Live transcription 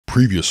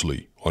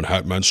Previously on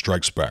Hatman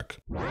Strikes Back.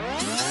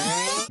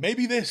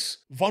 Maybe this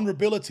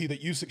vulnerability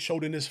that Usyk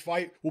showed in this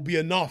fight will be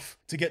enough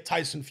to get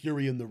Tyson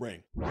Fury in the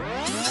ring.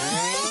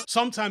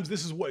 Sometimes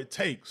this is what it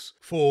takes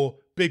for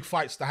big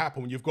fights to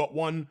happen. When you've got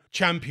one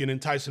champion in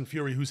Tyson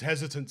Fury who's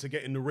hesitant to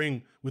get in the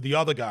ring with the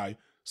other guy,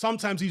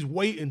 sometimes he's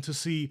waiting to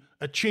see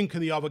a chink in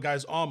the other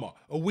guy's armor,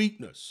 a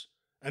weakness.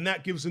 And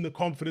that gives him the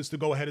confidence to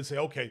go ahead and say,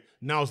 okay,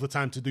 now's the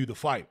time to do the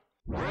fight.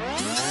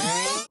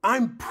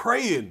 I'm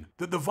praying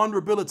that the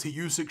vulnerability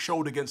Usyk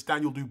showed against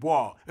Daniel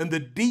Dubois and the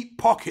deep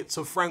pockets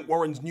of Frank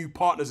Warren's new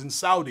partners in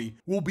Saudi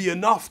will be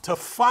enough to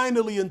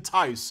finally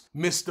entice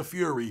Mr.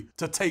 Fury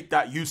to take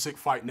that Usyk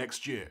fight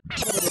next year.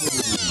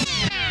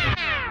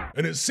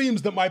 And it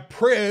seems that my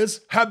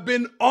prayers have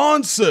been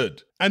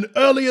answered, and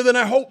earlier than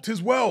I hoped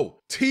as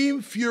well.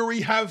 Team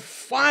Fury have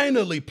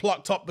finally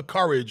plucked up the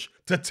courage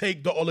to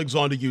take the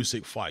Alexander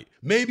Usyk fight.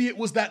 Maybe it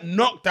was that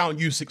knockdown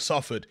Usyk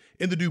suffered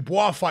in the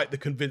Dubois fight that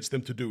convinced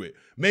them to do it.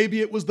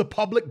 Maybe it was the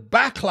public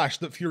backlash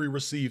that Fury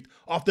received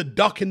after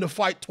ducking the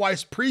fight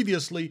twice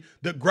previously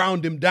that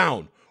ground him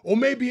down. Or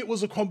maybe it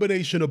was a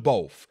combination of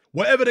both.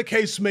 Whatever the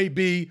case may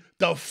be,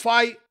 the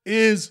fight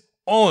is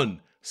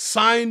on.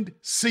 Signed,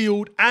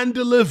 sealed, and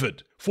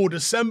delivered for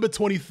December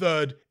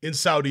 23rd in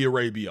Saudi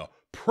Arabia.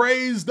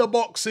 Praise the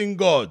boxing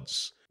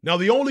gods. Now,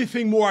 the only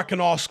thing more I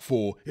can ask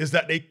for is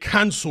that they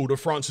cancel the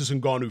Francis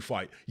Ngannou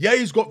fight. Yeah,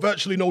 he's got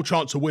virtually no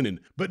chance of winning,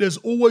 but there's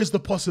always the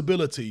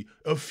possibility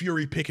of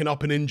Fury picking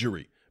up an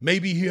injury.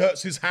 Maybe he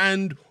hurts his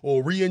hand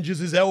or re-injures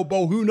his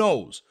elbow, who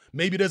knows?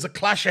 Maybe there's a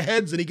clash of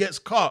heads and he gets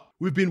cut.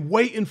 We've been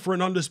waiting for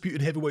an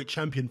undisputed heavyweight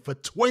champion for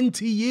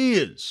 20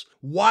 years.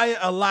 Why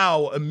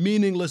allow a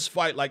meaningless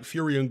fight like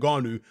Fury and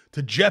Ngannou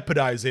to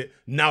jeopardize it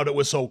now that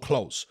we're so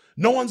close?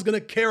 No one's going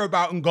to care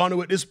about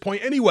Ngannou at this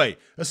point anyway,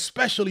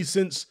 especially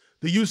since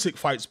the Usyk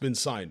fight's been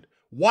signed.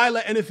 Why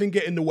let anything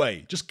get in the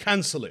way? Just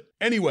cancel it.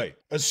 Anyway,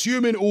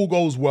 assuming all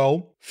goes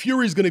well,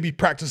 Fury's going to be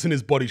practicing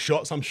his body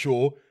shots, I'm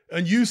sure,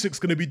 and Usyk's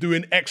going to be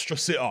doing extra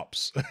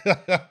sit-ups.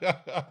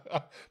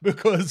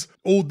 Because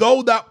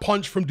although that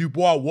punch from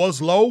Dubois was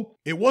low,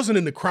 it wasn't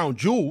in the crown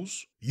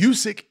jewels.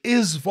 Usyk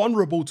is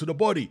vulnerable to the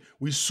body.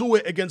 We saw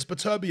it against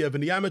Beterbiev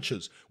in the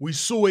amateurs. We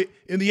saw it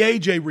in the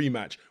AJ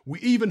rematch. We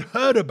even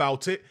heard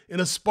about it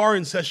in a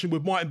sparring session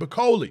with Martin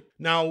Bakole.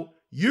 Now,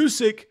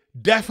 Usyk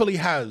definitely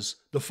has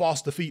the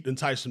faster feet than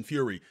Tyson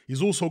Fury.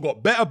 He's also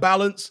got better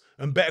balance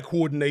and better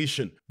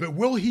coordination. But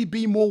will he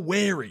be more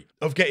wary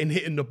of getting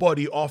hit in the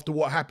body after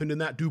what happened in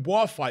that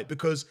Dubois fight?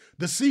 Because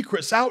the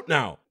secret's out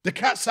now. The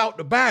cat's out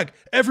the bag.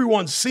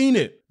 Everyone's seen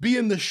it.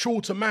 Being the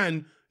shorter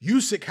man,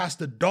 Usyk has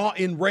to dart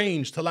in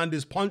range to land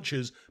his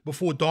punches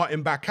before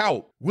darting back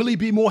out. Will he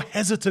be more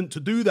hesitant to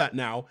do that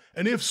now?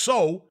 And if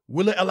so,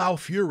 will it allow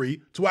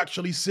Fury to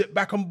actually sit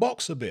back and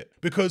box a bit?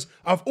 Because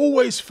I've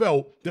always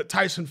felt that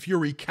Tyson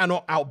Fury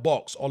cannot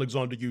outbox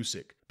Alexander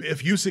Usyk. But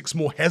if Usyk's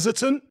more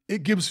hesitant,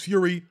 it gives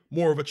Fury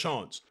more of a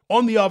chance.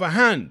 On the other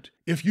hand,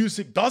 if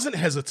Usyk doesn't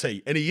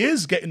hesitate and he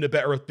is getting the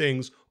better of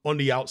things on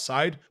the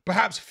outside,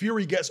 perhaps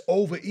Fury gets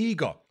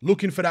over-eager,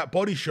 looking for that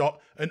body shot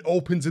and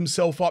opens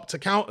himself up to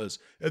counters.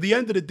 At the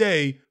end of the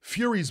day,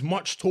 Fury's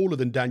much taller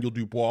than Daniel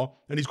Dubois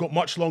and he's got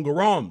much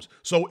longer arms.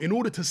 So in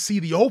order to see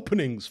the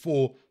openings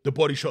for the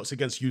body shots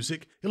against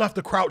Usyk, he'll have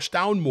to crouch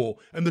down more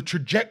and the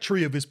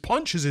trajectory of his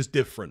punches is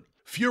different.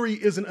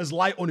 Fury isn't as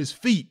light on his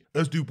feet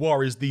as Dubois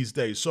is these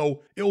days,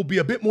 so it will be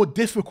a bit more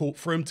difficult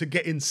for him to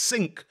get in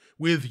sync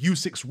with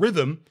Usyk's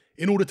rhythm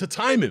in order to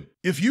time him.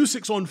 If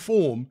Usyk's on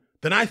form,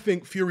 then I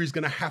think Fury's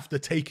going to have to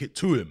take it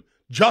to him,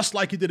 just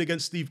like he did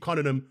against Steve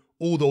Cunningham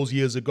all those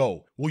years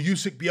ago. Will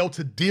Usyk be able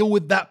to deal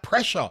with that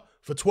pressure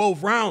for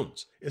 12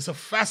 rounds? It's a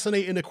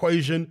fascinating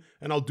equation,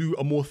 and I'll do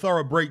a more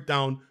thorough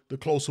breakdown the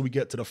closer we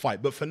get to the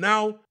fight. But for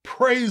now,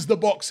 praise the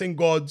boxing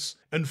gods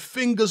and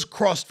fingers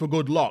crossed for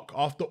good luck.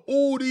 After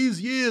all these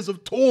years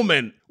of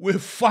torment,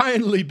 we've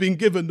finally been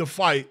given the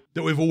fight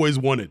that we've always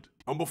wanted.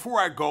 And before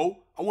I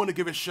go, I want to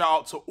give a shout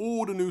out to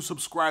all the new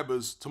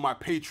subscribers to my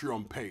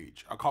Patreon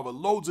page. I cover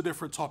loads of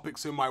different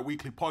topics in my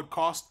weekly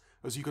podcast,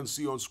 as you can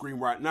see on screen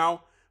right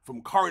now,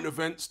 from current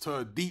events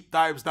to deep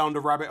dives down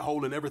the rabbit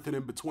hole and everything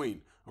in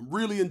between. I'm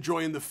really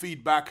enjoying the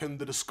feedback and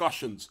the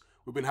discussions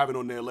we've been having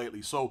on there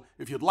lately. So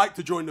if you'd like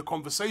to join the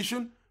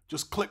conversation,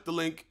 just click the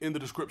link in the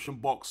description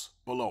box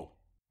below.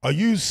 Are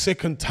you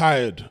sick and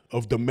tired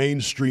of the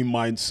mainstream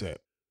mindset?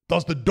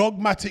 Does the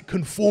dogmatic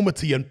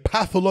conformity and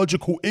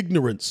pathological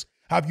ignorance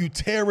have you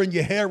tearing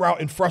your hair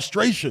out in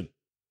frustration?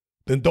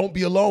 Then don't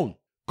be alone.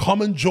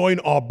 Come and join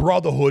our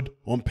brotherhood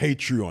on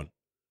Patreon.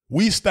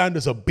 We stand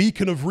as a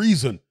beacon of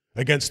reason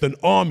against an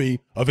army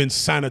of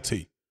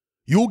insanity.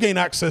 You'll gain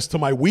access to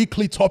my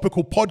weekly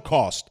topical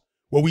podcast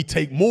where we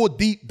take more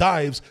deep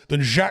dives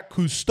than Jacques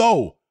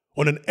Cousteau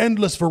on an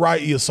endless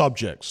variety of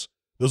subjects.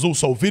 There's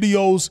also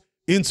videos,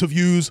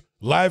 interviews,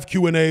 live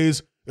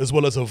Q&As, as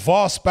well as a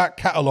vast back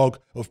catalogue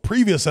of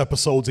previous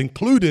episodes,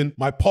 including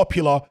my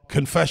popular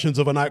Confessions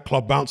of a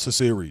Nightclub Bouncer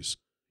series.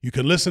 You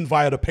can listen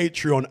via the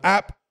Patreon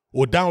app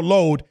or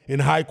download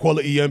in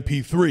high-quality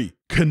MP3.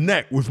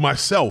 Connect with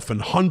myself and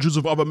hundreds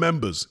of other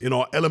members in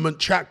our Element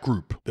chat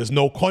group. There's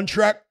no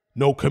contract,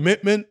 no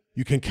commitment.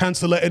 You can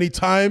cancel at any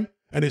time,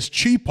 and it's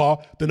cheaper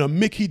than a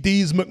Mickey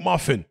D's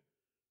McMuffin.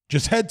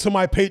 Just head to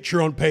my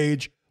Patreon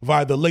page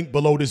via the link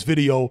below this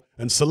video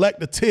and select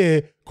the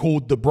tier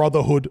called the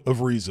Brotherhood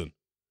of Reason.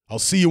 I'll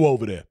see you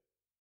over there.